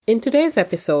In today's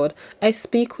episode, I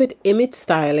speak with image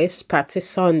stylist Patsy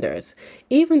Saunders.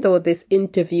 Even though this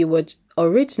interview was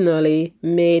originally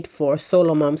made for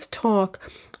Solo Moms Talk,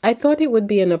 I thought it would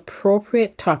be an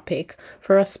appropriate topic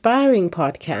for aspiring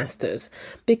podcasters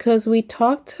because we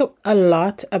talked a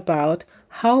lot about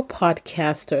how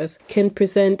podcasters can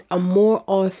present a more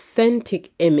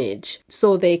authentic image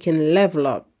so they can level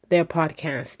up their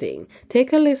podcasting.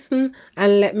 Take a listen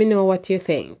and let me know what you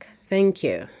think. Thank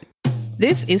you.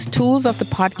 This is Tools of the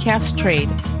Podcast Trade,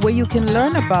 where you can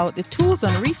learn about the tools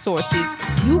and resources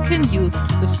you can use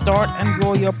to start and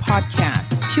grow your podcast.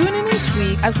 Tune in each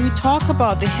week as we talk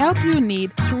about the help you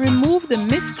need to remove the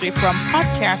mystery from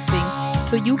podcasting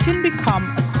so you can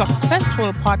become a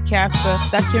successful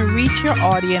podcaster that can reach your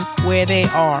audience where they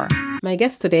are. My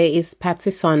guest today is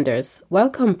Patsy Saunders.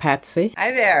 Welcome, Patsy.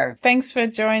 Hi there. Thanks for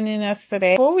joining us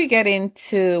today. Before we get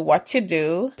into what you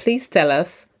do, please tell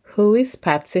us, who is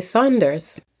Patsy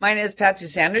Saunders? My name is Patsy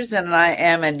Saunders, and I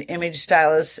am an image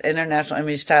stylist, international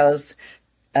image stylist,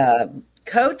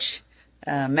 coach,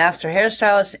 master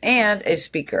hairstylist, and a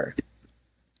speaker.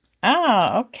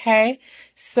 Ah, okay.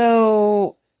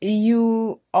 So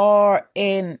you are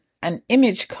an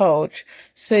image coach,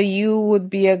 so you would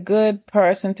be a good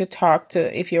person to talk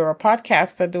to if you're a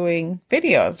podcaster doing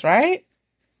videos, right?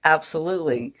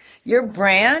 Absolutely. Your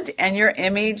brand and your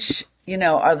image,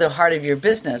 are the heart of your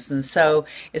business. And so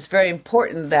it's very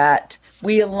important that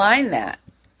we align that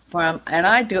and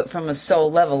I do it from a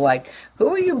soul level, like, who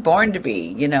are you born to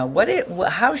be?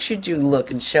 How should you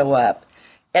look and show up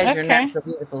as your natural,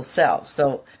 beautiful self?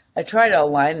 So I try to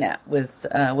align that with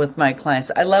my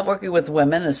clients. I love working with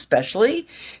women, especially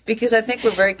because I think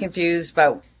we're very confused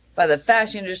by the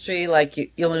fashion industry, like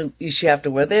you should have to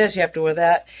wear this, you have to wear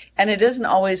that. And it doesn't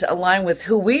always align with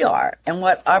who we are and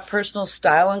what our personal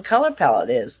style and color palette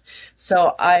is.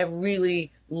 So I really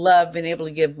love being able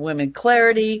to give women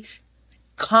clarity,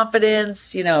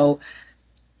 confidence,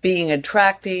 being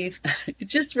attractive.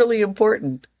 It's just really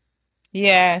important.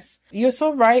 Yes. You're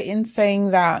so right in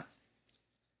saying that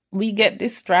we get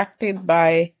distracted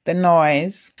by the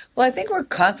noise. Well, I think we're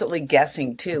constantly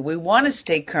guessing too. We want to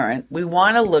stay current. We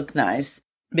want to look nice.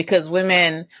 Because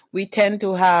women, we tend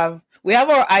to have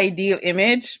our ideal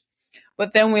image,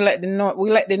 but then we let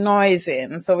the noise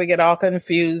in. So we get all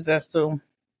confused as to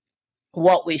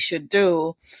what we should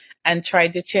do and try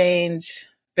to change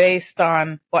based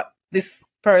on what this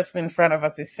person in front of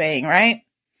us is saying, right?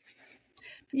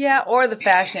 Yeah, or the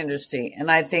fashion industry. And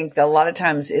I think that a lot of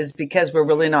times is because we're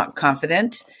really not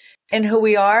confident in who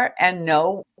we are and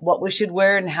know what we should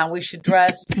wear and how we should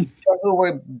dress or who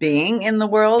we're being in the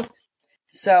world.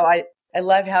 So I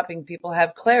love helping people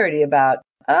have clarity about,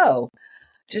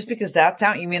 just because that's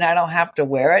out, you mean I don't have to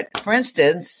wear it? For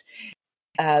instance,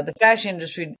 the fashion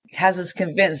industry has us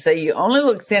convinced that you only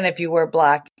look thin if you wear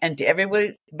black, and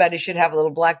everybody should have a little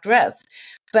black dress.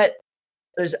 But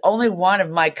there's only one of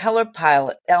my color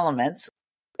palette elements,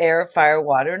 air, fire,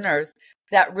 water, and earth,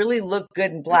 that really look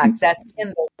good in black. That's in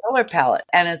the color palette.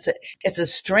 And it's a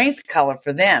strength color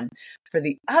for them. For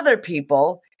the other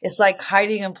people, it's like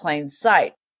hiding in plain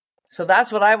sight. So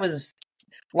that's what I was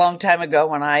a long time ago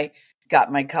when I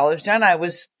got my colors done. I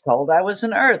was told I was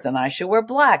an earth and I should wear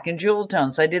black and jewel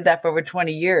tones. I did that for over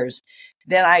 20 years.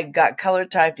 Then I got color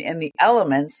typed in the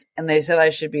elements, and they said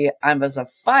I was a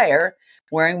fire,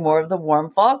 wearing more of the warm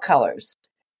fall colors.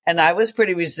 And I was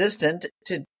pretty resistant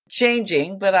to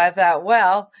changing, but I thought,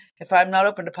 well, if I'm not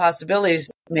open to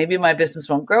possibilities, maybe my business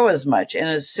won't grow as much. And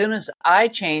as soon as I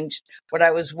changed what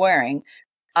I was wearing,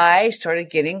 I started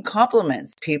getting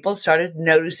compliments. People started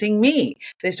noticing me.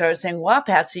 They started saying, wow,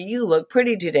 Patsy, you look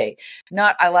pretty today.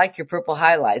 Not, I like your purple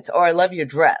highlights, or I love your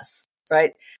dress,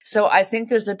 right? So I think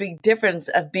there's a big difference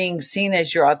of being seen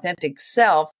as your authentic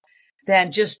self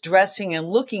than just dressing and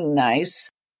looking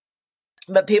nice,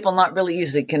 but people not really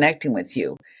easily connecting with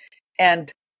you.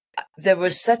 And there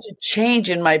was such a change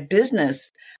in my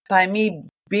business by me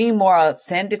being more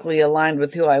authentically aligned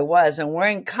with who I was and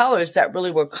wearing colors that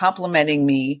really were complimenting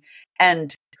me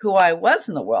and who I was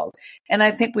in the world. And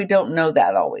I think we don't know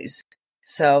that always.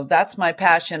 So that's my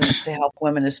passion, is to help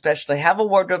women especially have a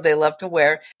wardrobe they love to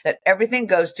wear, that everything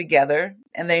goes together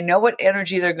and they know what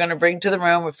energy they're going to bring to the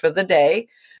room or for the day.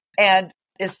 And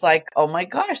it's like, oh my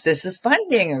gosh, this is fun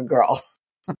being a girl.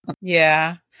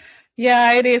 Yeah.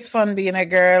 Yeah, it is fun being a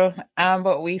girl,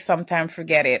 but we sometimes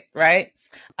forget it, right?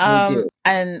 We do.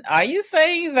 And are you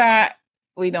saying that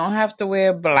we don't have to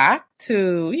wear black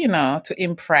to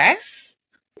impress?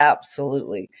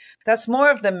 Absolutely. That's more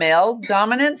of the male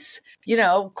dominance,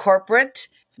 corporate.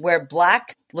 wear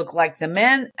black, look like the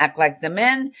men, act like the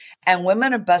men, and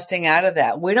women are busting out of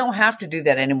that. We don't have to do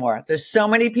that anymore. There's so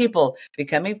many people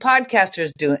becoming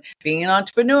podcasters, being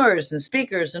entrepreneurs and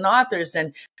speakers and authors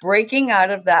and breaking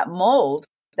out of that mold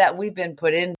that we've been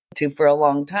put into for a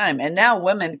long time. And now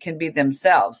women can be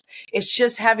themselves. It's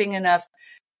just having enough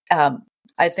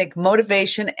I think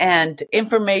motivation and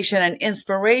information and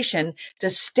inspiration to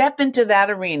step into that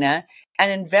arena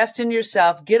and invest in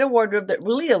yourself, get a wardrobe that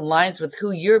really aligns with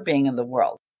who you're being in the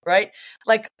world, right?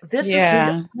 Like this is who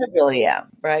I really am,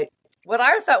 right? What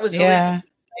I thought was really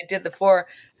interesting when I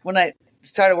did when I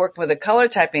started working with the color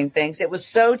typing things, it was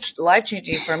so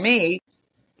life-changing for me.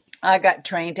 I got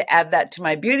trained to add that to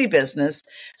my beauty business.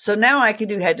 So now I can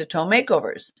do head to toe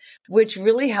makeovers, which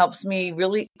really helps me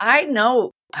I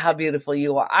know how beautiful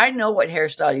you are. I know what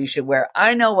hairstyle you should wear.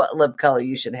 I know what lip color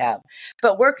you should have,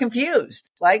 but we're confused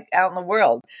like out in the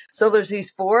world. So there's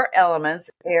these 4 elements: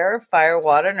 air, fire,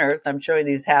 water, and earth. I'm showing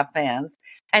these half fans,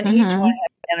 and each one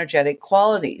has energetic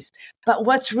qualities. But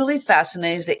what's really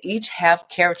fascinating is they each have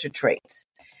character traits.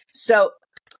 So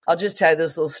I'll just tell you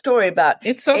this little story about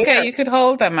It's okay. Air. You could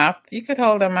hold them up.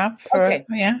 Okay.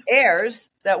 Airs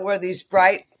that wear these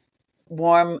bright,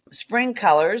 warm spring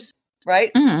colors,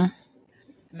 right?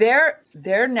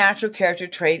 Their natural character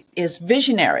trait is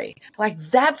visionary. Like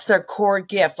that's their core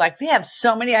gift. Like they have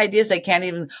so many ideas they can't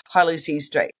even hardly see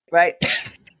straight, right?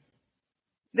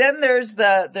 Then there's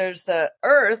the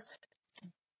earth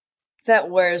that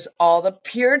wears all the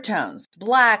pure tones,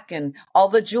 black and all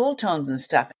the jewel tones and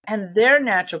stuff. And their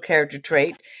natural character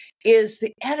trait is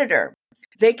the editor.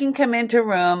 They can come into a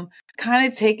room, kind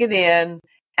of take it in,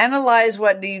 analyze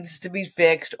what needs to be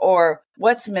fixed or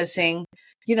what's missing.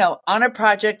 You know, on a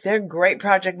project, they're great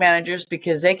project managers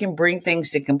because they can bring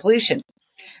things to completion.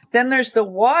 Then there's the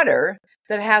water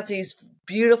that has these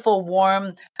beautiful,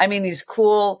 these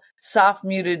cool, soft,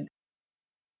 muted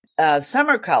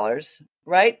summer colors,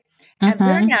 right? And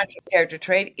their natural character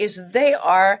trait is they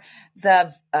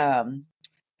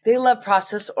love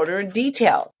process, order, and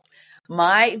detail.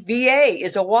 My VA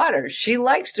is a water. She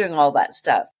likes doing all that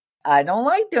stuff. I don't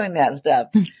like doing that stuff.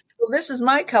 So this is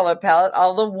my color palette,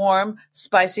 all the warm,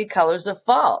 spicy colors of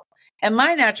fall. And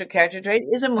my natural character trait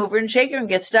is a mover and shaker and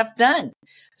get stuff done.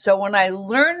 So when I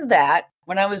learned that,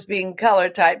 when I was being color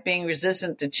type, being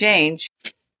resistant to change,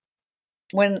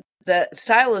 when the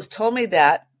stylist told me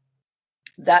that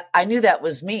I knew that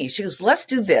was me. She goes, let's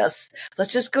do this.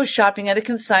 Let's just go shopping at a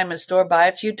consignment store, buy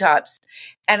a few tops.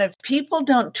 And if people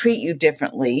don't treat you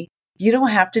differently, you don't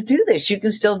have to do this. You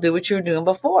can still do what you were doing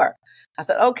before. I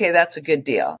thought, okay, that's a good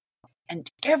deal. And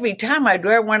every time I'd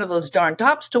wear one of those darn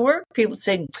tops to work, people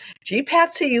say, gee,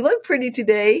 Patsy, you look pretty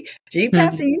today. Gee,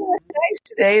 Patsy, you look nice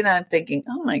today. And I'm thinking,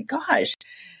 oh my gosh,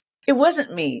 it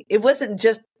wasn't me. It wasn't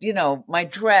just, my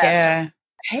dress,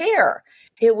 hair.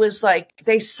 It was like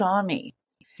they saw me.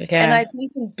 Yeah. And I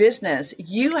think in business,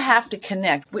 you have to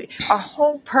connect. Our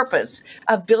whole purpose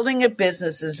of building a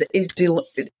business is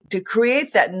to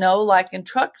create that know, like, and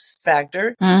trust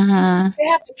factor. They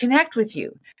have to connect with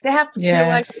you. They have to feel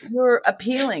like you're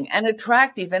appealing and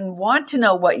attractive and want to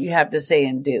know what you have to say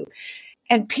and do.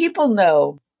 And people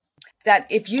know that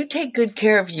if you take good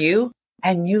care of you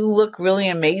and you look really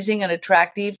amazing and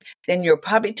attractive, then you'll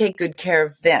probably take good care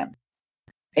of them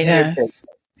in your business.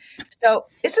 So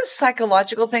it's a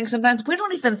psychological thing. Sometimes we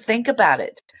don't even think about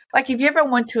it. Like if you ever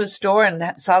went to a store and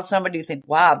saw somebody, you think,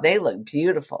 wow, they look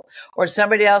beautiful. Or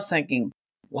somebody else thinking,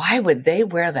 why would they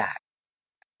wear that?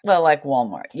 Well, like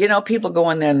Walmart, people go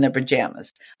in there in their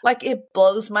pajamas. Like it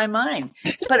blows my mind.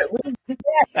 But it really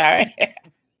Sorry.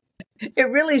 It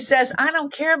really says, I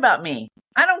don't care about me.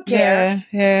 I don't care.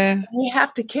 Yeah. We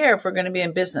have to care if we're going to be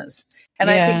in business. And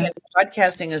I think in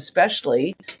podcasting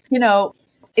especially,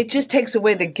 it just takes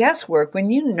away the guesswork when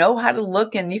you know how to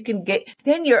look and you can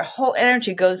then your whole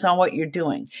energy goes on what you're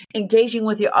doing, engaging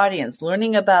with your audience,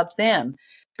 learning about them.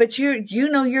 But you're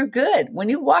good. When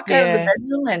you walk out of the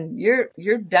bedroom and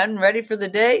you're done, ready for the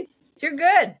day, you're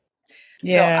good.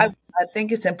 Yeah. So I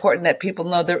think it's important that people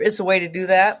know there is a way to do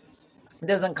that. It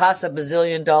doesn't cost $1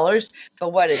 bazillion,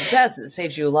 but what it does, it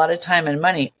saves you a lot of time and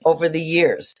money over the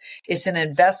years. It's an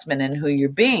investment in who you're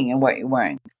being and what you're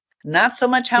wearing. Not so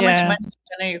much how much money you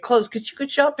spend on your clothes, because you could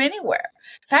shop anywhere.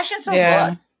 Fashion sells a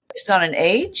lot. It's not an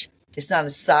age. It's not a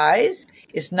size.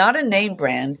 It's not a name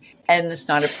brand. And it's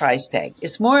not a price tag.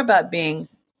 It's more about being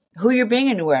who you're being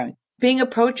and wearing, being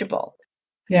approachable,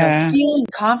 feeling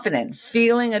confident,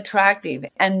 feeling attractive,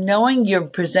 and knowing you're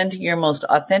presenting your most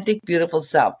authentic, beautiful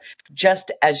self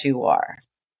just as you are.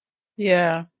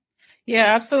 Yeah. Yeah,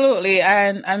 absolutely.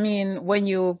 And I mean, when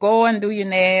you go and do your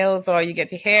nails or you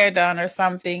get your hair done or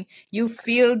something, you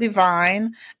feel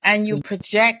divine and you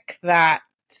project that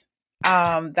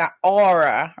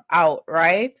aura out,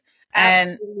 right? And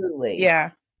Absolutely.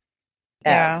 yeah,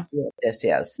 yeah. Yes, yes,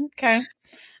 yes. Okay.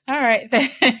 All right.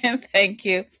 Thank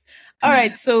you. All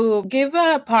right. So give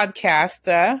a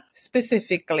podcaster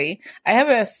specifically. I have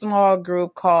a small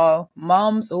group called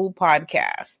Moms Who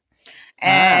Podcast. Ah,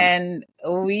 And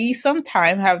we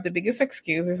sometimes have the biggest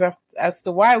excuses as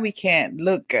to why we can't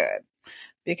look good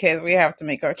because we have to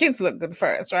make our kids look good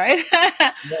first, right?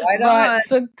 right on.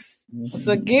 But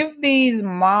so give these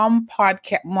moms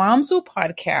who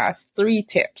podcast 3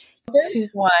 tips. First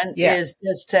one is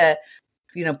just to,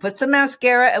 put some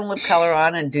mascara and lip color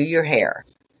on and do your hair,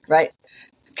 right?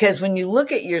 Because when you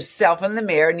look at yourself in the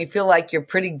mirror and you feel like you're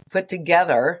pretty put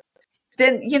together,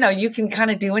 then, you can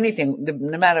kind of do anything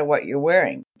no matter what you're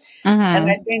wearing. And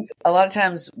I think a lot of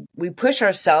times we push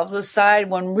ourselves aside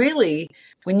when really,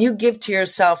 when you give to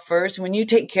yourself first, when you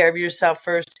take care of yourself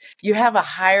first, you have a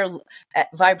higher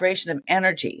vibration of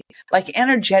energy. Like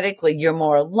energetically, you're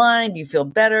more aligned, you feel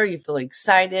better, you feel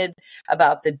excited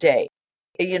about the day,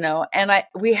 and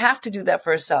we have to do that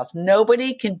for ourselves.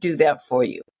 Nobody can do that for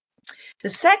you. The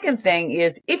second thing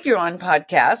is if you're on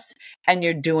podcasts and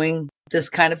you're doing this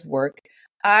kind of work,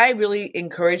 I really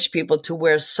encourage people to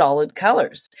wear solid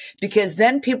colors because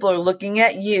then people are looking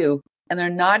at you and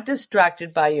they're not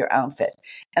distracted by your outfit.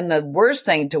 And the worst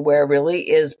thing to wear really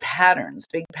is patterns,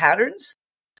 big patterns.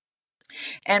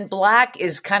 And black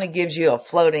is kind of gives you a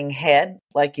floating head,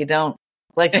 like you don't,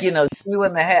 you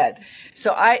in the head.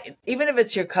 So even if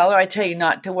it's your color, I tell you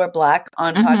not to wear black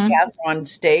on podcasts or on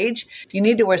stage. You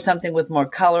need to wear something with more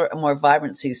color and more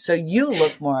vibrancy so you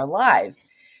look more alive.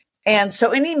 And so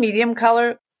any medium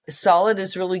color, solid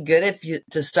is really good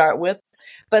to start with.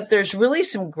 But there's really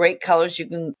some great colors you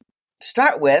can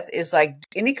start with is like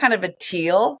any kind of a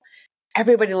teal.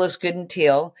 Everybody looks good in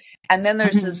teal. And then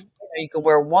there's this, you can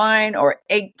wear wine or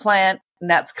eggplant, and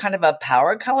that's kind of a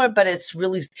power color, but it's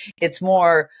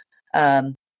more,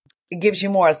 it gives you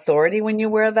more authority when you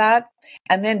wear that.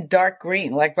 And then dark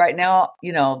green, like right now,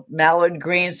 mallard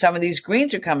green, some of these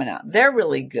greens are coming out. They're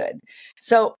really good.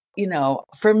 So,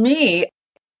 for me,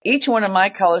 each one of my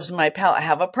colors in my palette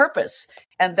have a purpose.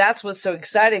 And that's what's so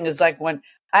exciting is like when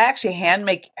I actually hand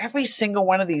make every single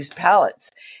one of these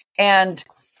palettes. And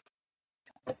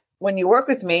when you work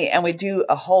with me and we do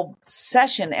a whole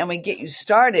session and we get you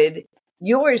started,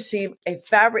 you'll receive a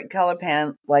fabric color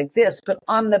pan like this, but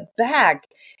on the back,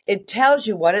 it tells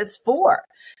you what it's for.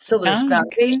 So there's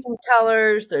foundation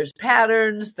colors, there's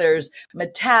patterns, there's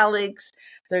metallics,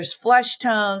 there's flesh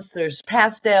tones, there's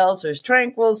pastels, there's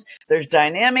tranquils, there's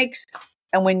dynamics.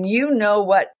 And when you know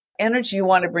what energy you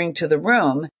want to bring to the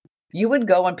room, you would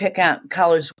go and pick out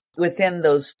colors within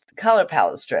those color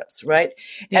palette strips, right?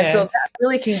 Yes. And so that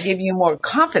really can give you more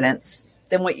confidence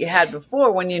than what you had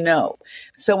before when you know.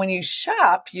 So when you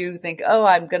shop, you think, oh,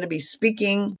 I'm going to be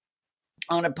speaking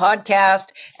on a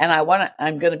podcast and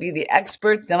I'm going to be the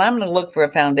expert, then I'm going to look for a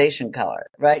foundation color,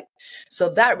 right? So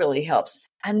that really helps.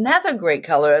 Another great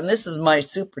color, and this is my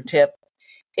super tip,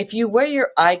 if you wear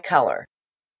your eye color,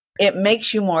 it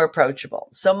makes you more approachable.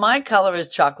 So my color is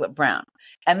chocolate brown,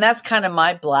 and that's kind of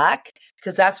my black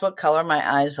because that's what color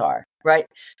my eyes are, right?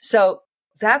 So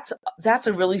that's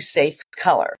a really safe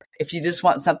color. If you just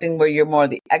want something where you're more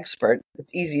the expert,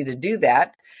 it's easy to do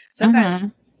that.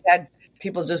 Sometimes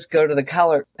people just go to the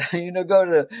color, go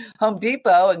to the Home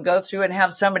Depot and go through and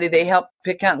have somebody, they help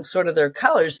pick out sort of their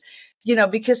colors,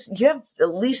 because you have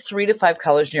at least 3 to 5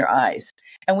 colors in your eyes.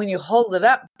 And when you hold it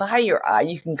up by your eye,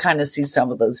 you can kind of see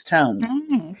some of those tones.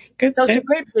 So it's a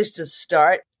great place to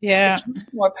start. Yeah. It's much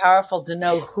more powerful to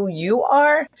know who you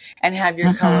are and have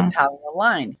your color palette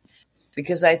aligned.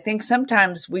 Because I think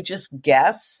sometimes we just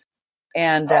guess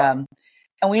and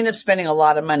we end up spending a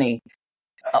lot of money.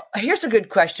 Here's a good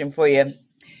question for you.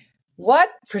 What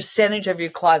percentage of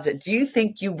your closet do you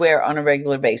think you wear on a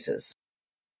regular basis?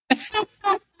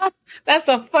 That's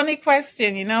a funny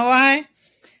question. You know why?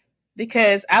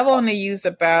 Because I've only used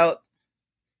about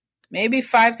maybe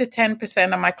 5 to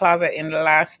 10% of my closet in the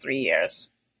last 3 years.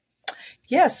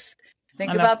 Yes.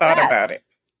 Think about that. I've thought about it.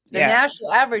 The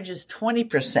national average is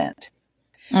 20%.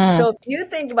 So if you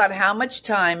think about how much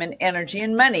time and energy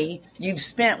and money you've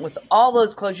spent with all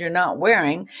those clothes you're not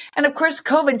wearing, and of course,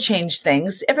 COVID changed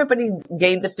things. Everybody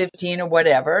gave the 15 or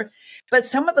whatever, but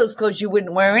some of those clothes you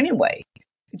wouldn't wear anyway.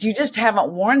 You just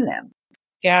haven't worn them.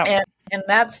 Yeah. And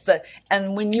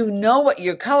and when you know what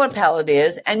your color palette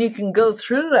is and you can go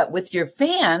through that with your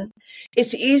fan,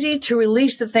 it's easy to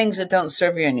release the things that don't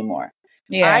serve you anymore.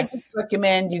 I just Yes.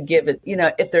 recommend you give it,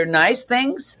 if they're nice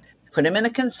things, put them in a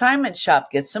consignment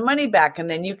shop, get some money back,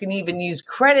 and then you can even use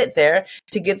credit there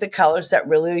to get the colors that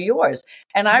really are yours.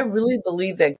 And I really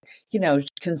believe that,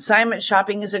 consignment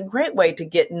shopping is a great way to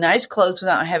get nice clothes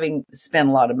without having to spend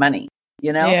a lot of money,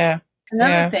 you know? Yeah.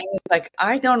 Another Yeah. thing is like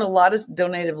I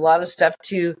donated a lot of stuff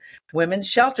to women's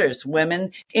shelters,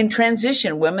 women in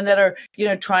transition, women that are,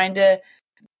 trying to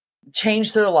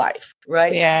change their life,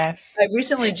 right? Yes. I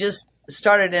recently just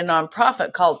started a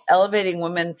nonprofit called Elevating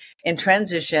Women in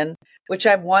Transition, which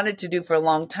I've wanted to do for a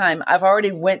long time. I've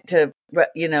already went to,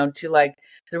 to like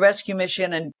the rescue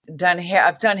mission and done hair.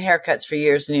 I've done haircuts for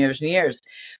years and years and years.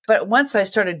 But once I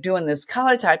started doing this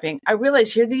color typing, I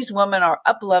realized here these women are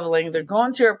up leveling. They're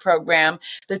going through a program.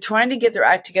 They're trying to get their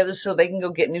act together so they can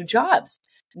go get new jobs.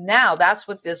 Now that's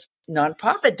what this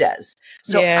nonprofit does.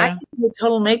 So I Yeah. can do a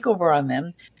total makeover on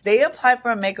them. They apply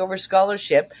for a makeover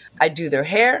scholarship. I do their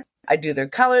hair. I do their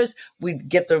colors. We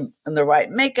get them in the right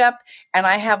makeup. And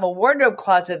I have a wardrobe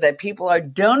closet that people are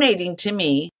donating to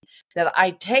me that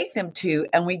I take them to,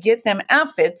 and we get them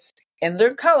outfits in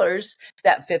their colors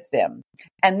that fit them.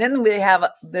 And then they have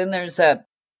a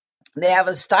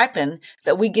stipend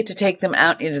that we get to take them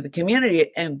out into the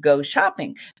community and go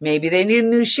shopping. Maybe they need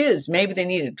new shoes. Maybe they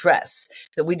need a dress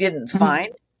that we didn't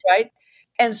find, right?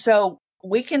 And so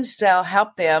we can still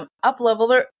help them up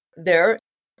level their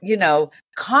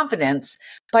confidence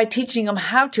by teaching them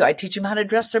how to. I teach them how to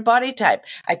dress their body type.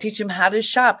 I teach them how to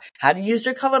shop, how to use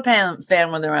their color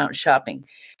fan when they're out shopping.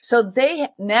 So they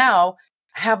now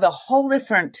have a whole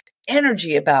different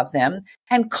energy about them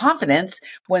and confidence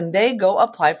when they go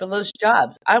apply for those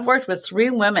jobs. I've worked with 3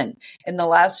 women in the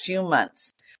last few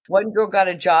months. One girl got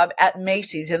a job at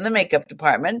Macy's in the makeup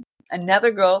department. Another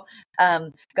girl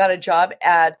got a job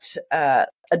at a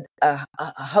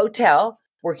hotel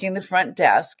working the front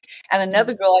desk. And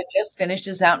another girl I just finished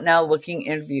is out now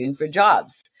interviewing for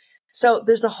jobs. So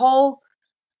there's a whole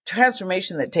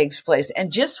transformation that takes place.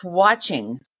 And just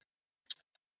watching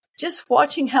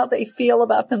how they feel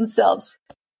about themselves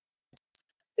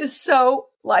is so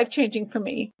life-changing for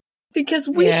me, because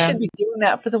we should be doing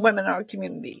that for the women in our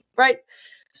community, right?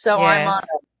 So Yes.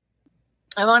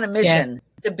 I'm on a Yeah. mission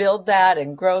to build that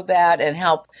and grow that and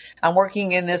help. I'm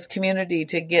working in this community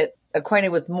to get acquainted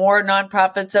with more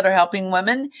nonprofits that are helping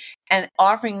women and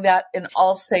offering that in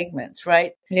all segments,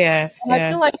 right? Yes. And I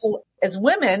feel like Yes. as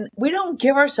women, we don't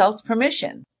give ourselves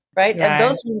permission, right? And Right.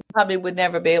 those who probably would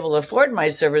never be able to afford my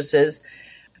services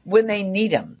when they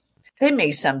need them. They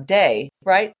may someday,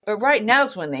 right? But right now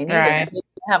is when they need them Right. and they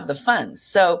don't have the funds.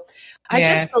 So I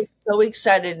just feel Yes. so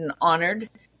excited and honored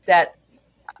that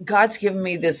God's given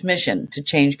me this mission to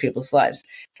change people's lives.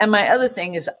 And my other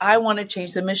thing is I want to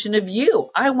change the mission of you.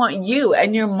 I want you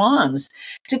and your moms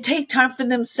to take time for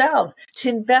themselves, to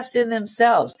invest in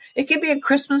themselves. It could be a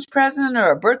Christmas present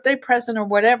or a birthday present or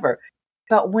whatever.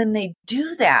 But when they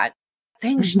do that,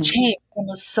 things change from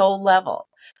a soul level,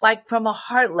 like from a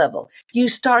heart level. You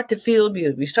start to feel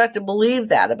beautiful. You start to believe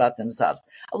that about themselves.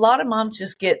 A lot of moms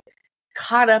just get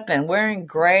caught up in wearing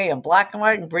gray and black and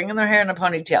white and bringing their hair in a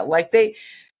ponytail. Like they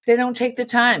don't take the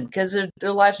time because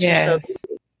their lives are so Yes.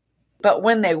 busy. But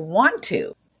when they want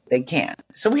to, they can.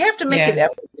 So we have to make an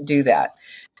Yes. effort to do that,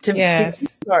 to give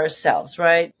Yes. to ourselves,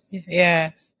 right?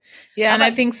 Yes. Yeah. How And I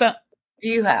about think so. do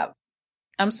you have?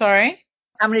 I'm sorry.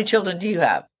 How many children do you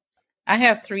have? I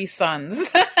have 3 sons.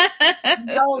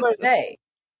 How old are they?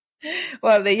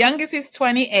 Well, the youngest is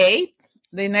 28.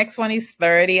 The next one is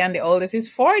 30 and the oldest is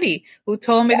 40, who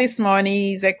told me this morning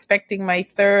he's expecting my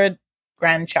 3rd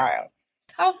grandchild.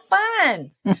 How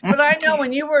fun. But I know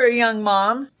when you were a young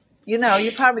mom, you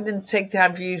probably didn't take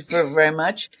time for you for very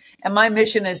much. And my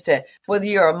mission is to, whether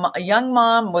you're a young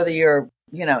mom, whether you're,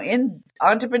 in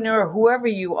entrepreneur, whoever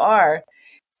you are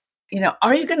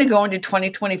you going to go into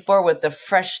 2024 with a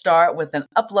fresh start, with an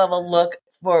up-level look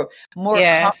for more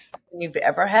confidence than you've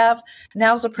ever have?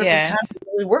 Now's the perfect time to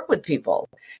really work with people.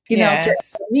 To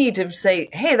me to say,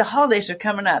 hey, the holidays are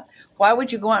coming up. Why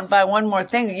would you go out and buy one more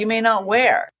thing that you may not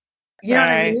wear? You know what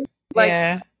I mean?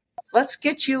 Like, let's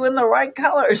get you in the right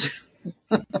colors.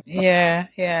 Yeah.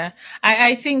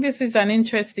 I think this is an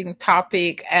interesting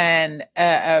topic and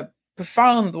a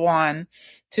profound one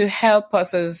to help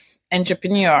us as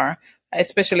entrepreneur,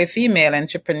 especially female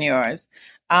entrepreneurs,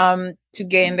 to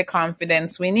gain the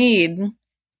confidence we need,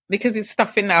 because it's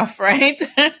tough enough, right?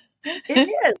 It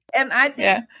is. And I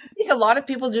think a lot of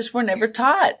people just were never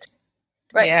taught.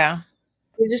 Right. Yeah.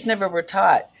 We just never were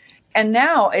taught. And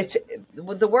now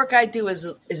the work I do is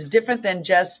different than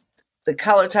just the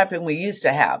color typing we used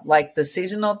to have, like the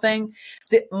seasonal thing.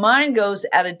 Mine goes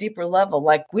at a deeper level.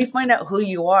 Like we find out who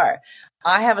you are.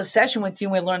 I have a session with you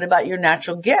and we learn about your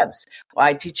natural gifts.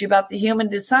 I teach you about the human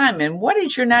design and what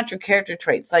is your natural character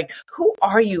traits? Like, who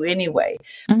are you anyway?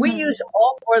 We use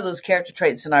all 4 of those character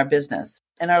traits in our business,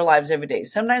 in our lives every day.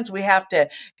 Sometimes we have to,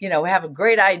 we have a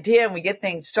great idea and we get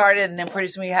things started, and then pretty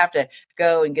soon we have to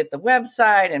go and get the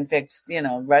website and fix,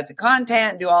 write the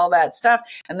content, do all that stuff.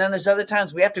 And then there's other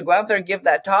times we have to go out there and give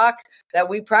that talk that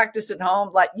we practice at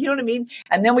home. Like, you know what I mean?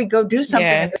 And then we go do something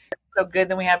and it's so good.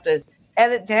 Then we have to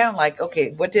edit down, like,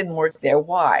 okay, what didn't work there?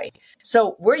 Why?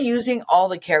 So we're using all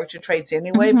the character traits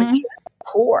anyway, but you have the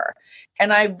core.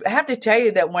 And I have to tell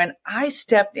you that when I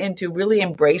stepped into really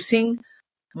embracing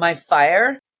my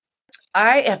fire,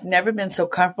 I have never been so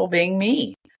comfortable being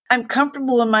me. I'm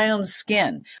comfortable in my own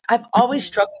skin. I've always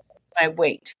struggled with my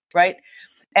weight, right?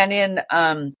 And in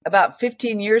about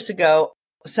 15 years ago,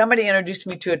 somebody introduced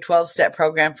me to a 12-step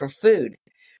program for food.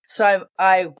 So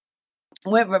I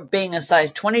went from being a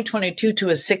size 2022 to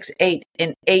a 6'8"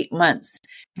 in 8 months.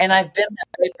 And I've been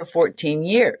that way for 14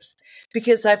 years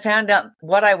because I found out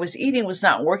what I was eating was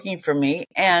not working for me.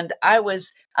 And I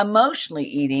was emotionally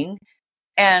eating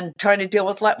and trying to deal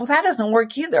with life. Well, that doesn't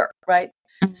work either, right?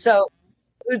 So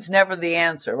food's never the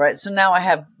answer, right? So now I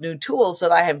have new tools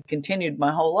that I have continued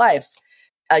my whole life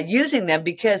using them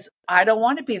because I don't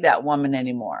want to be that woman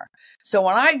anymore. So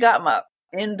when I got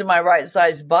into my right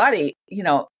size body,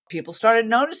 people started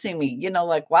noticing me,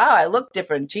 like, wow, I look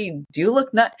different. Gee, do you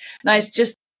look nice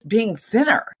just being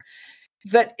thinner?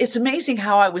 But it's amazing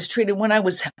how I was treated when I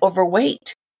was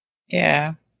overweight.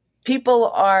 Yeah. People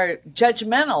are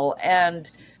judgmental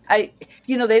and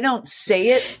they don't say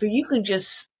it, but you can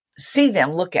just see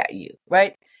them look at you,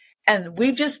 right? And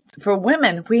for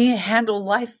women, we handle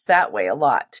life that way a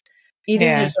lot. Eating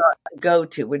is our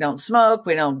go-to. We don't smoke.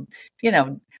 We don't, we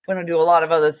don't do a lot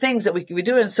of other things that we could be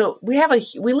doing. So we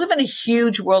live in a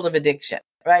huge world of addiction,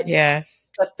 right?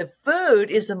 Yes. But the food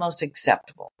is the most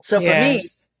acceptable. So for me,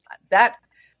 that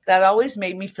always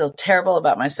made me feel terrible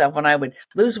about myself when I would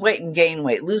lose weight and gain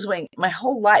weight, lose weight my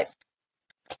whole life.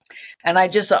 And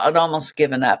I'd almost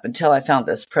given up until I found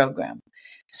this program.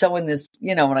 So when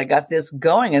when I got this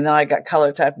going and then I got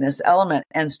color type in this element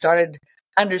and started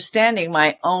understanding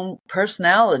my own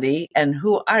personality and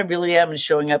who I really am and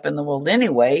showing up in the world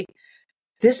anyway,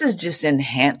 this has just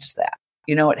enhanced that.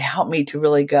 It helped me to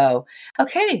really go,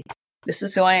 okay, this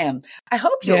is who I am. I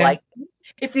hope you like me.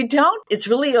 If you don't, it's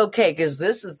really okay because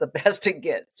this is the best it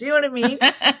gets. You know what I mean?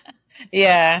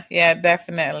 Yeah,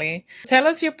 definitely. Tell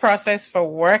us your process for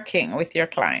working with your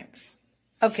clients.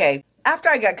 Okay. After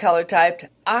I got color typed,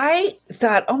 I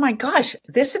thought, oh my gosh,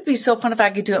 this would be so fun if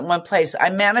I could do it in one place. I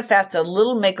manifested a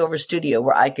little makeover studio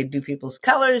where I could do people's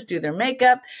colors, do their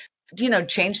makeup,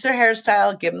 change their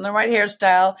hairstyle, give them the right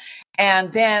hairstyle.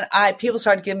 And then people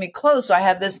started giving me clothes. So I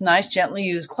had this nice, gently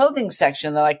used clothing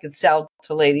section that I could sell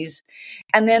to ladies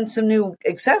and then some new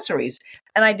accessories.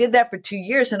 And I did that for 2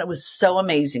 years and it was so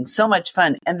amazing, so much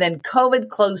fun. And then COVID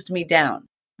closed me down.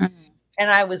 And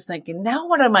I was thinking, now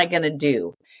what am I going to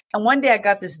do? And one day I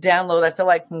got this download, I feel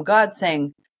like from God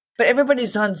saying, but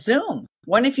everybody's on Zoom.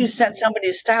 What if you sent somebody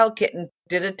a style kit and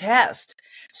did a test?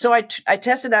 So I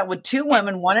tested out with 2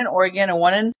 women, one in Oregon and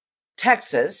one in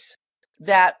Texas,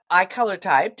 that I color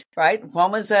typed, right?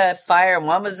 One was a fire and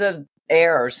one was a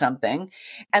air or something.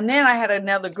 And then I had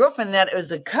another girlfriend that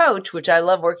was a coach, which I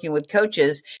love working with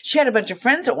coaches. She had a bunch of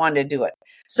friends that wanted to do it.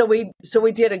 So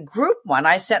we did a group one.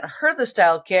 I sent her the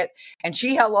style kit and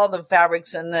she held all the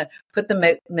fabrics and put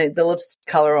the lips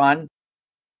color on.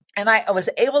 And I was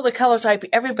able to color type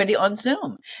everybody on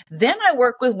Zoom. Then I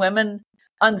work with women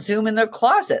on Zoom in their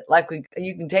closet. Like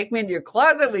you can take me into your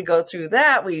closet. We go through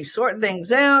that. We sort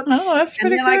things out. Oh, that's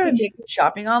pretty good. And then I can take them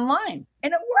shopping online.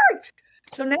 And it worked.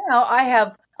 So now I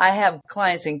have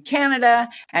clients in Canada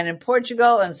and in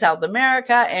Portugal and South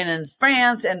America and in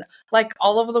France and like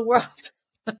all over the world.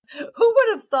 Who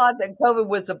would have thought that COVID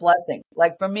was a blessing?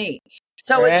 Like for me.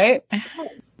 So right.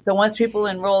 So once people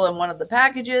enroll in one of the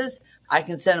packages, I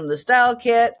can send them the style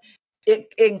kit.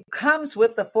 It comes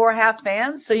with the 4 half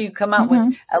fans. So you come out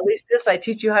with at least this. I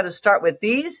teach you how to start with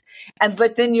these.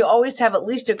 But then you always have at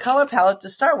least a color palette to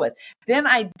start with. Then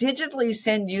I digitally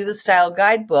send you the style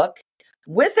guidebook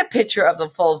with a picture of the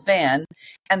full fan.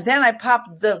 And then I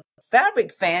pop the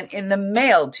fabric fan in the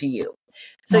mail to you.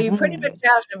 So you pretty much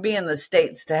have to be in the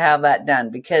States to have that done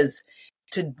because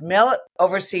to mail it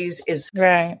overseas is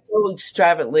so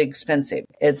extravagantly expensive.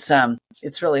 It's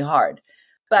really hard.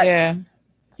 But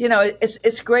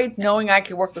it's great knowing I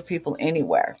can work with people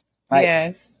anywhere. Right?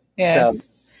 Yes. So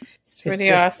it's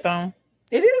pretty awesome.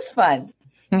 It is fun.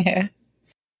 Yeah.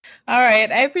 All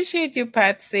right. I appreciate you,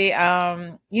 Patsy.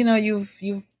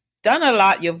 You've done a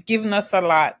lot. You've given us a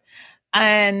lot.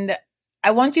 And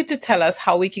I want you to tell us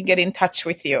how we can get in touch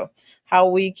with you, how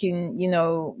we can,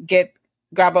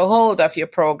 grab a hold of your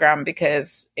program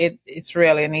because it's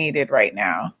really needed right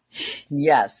now.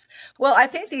 Yes. Well, I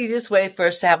think the easiest way for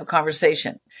us to have a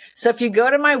conversation. So if you go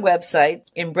to my website,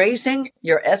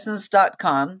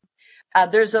 embracingyouresssence.com,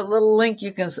 there's a little link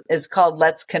it's called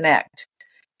Let's Connect.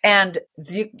 And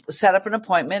you set up an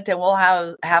appointment and we'll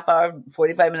have half hour,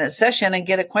 45-minute session and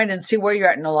get acquainted and see where you're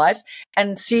at in your life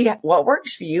and see what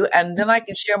works for you. And then I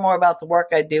can share more about the work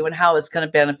I do and how it's going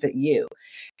to benefit you.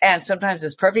 And sometimes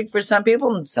it's perfect for some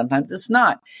people and sometimes it's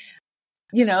not.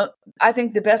 I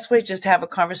think the best way is just to have a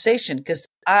conversation because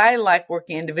I like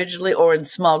working individually or in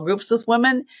small groups with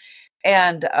women.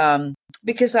 And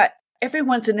because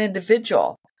everyone's an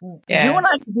individual. Yes. You and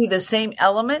I can be the same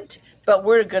element, but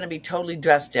we're going to be totally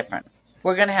dressed different.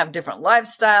 We're going to have different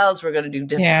lifestyles. We're going to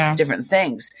do different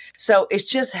things. So it's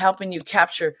just helping you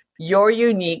capture your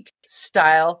unique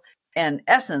style and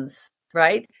essence,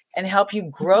 right? And help you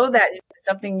grow that into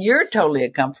something you're totally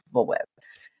comfortable with.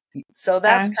 So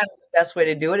that's kind of the best way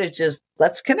to do it. Is just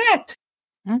let's connect.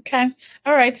 Okay.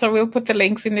 All right. So we'll put the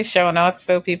links in the show notes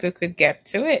so people could get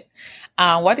to it.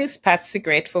 What is Patsy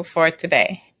grateful for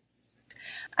today?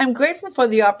 I'm grateful for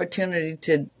the opportunity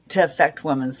to affect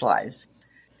women's lives,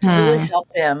 to really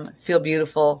help them feel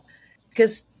beautiful.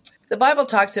 Because the Bible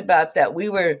talks about that we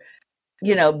were,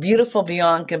 beautiful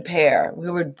beyond compare. We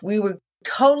were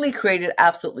totally created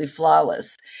absolutely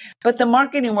flawless. But the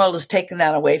marketing world has taken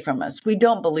that away from us. We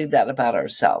don't believe that about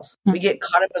ourselves. We get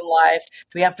caught up in life.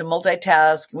 We have to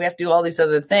multitask. We have to do all these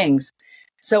other things.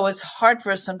 So it's hard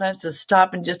for us sometimes to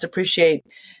stop and just appreciate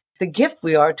the gift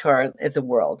we are to the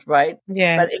world, right?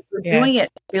 Yes. But if we're doing it,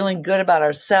 feeling good about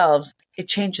ourselves, it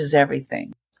changes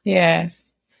everything.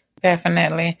 Yes,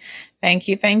 definitely. Thank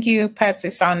you. Thank you, Patsy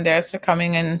Saunders, for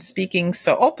coming and speaking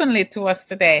so openly to us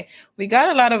today. We got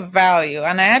a lot of value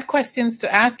and I had questions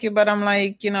to ask you, but I'm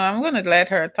like, I'm going to let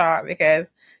her talk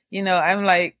because, I'm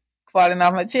like falling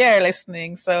off my chair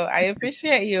listening. So I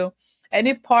appreciate you.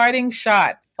 Any parting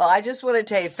shot? Well, I just want to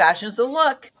tell you, fashion's a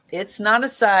look. It's not a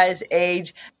size,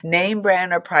 age, name,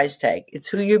 brand, or price tag. It's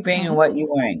who you're being and what you're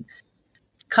wearing.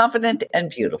 Confident and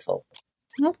beautiful.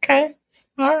 Okay.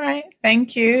 All right.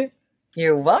 Thank you.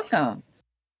 You're welcome.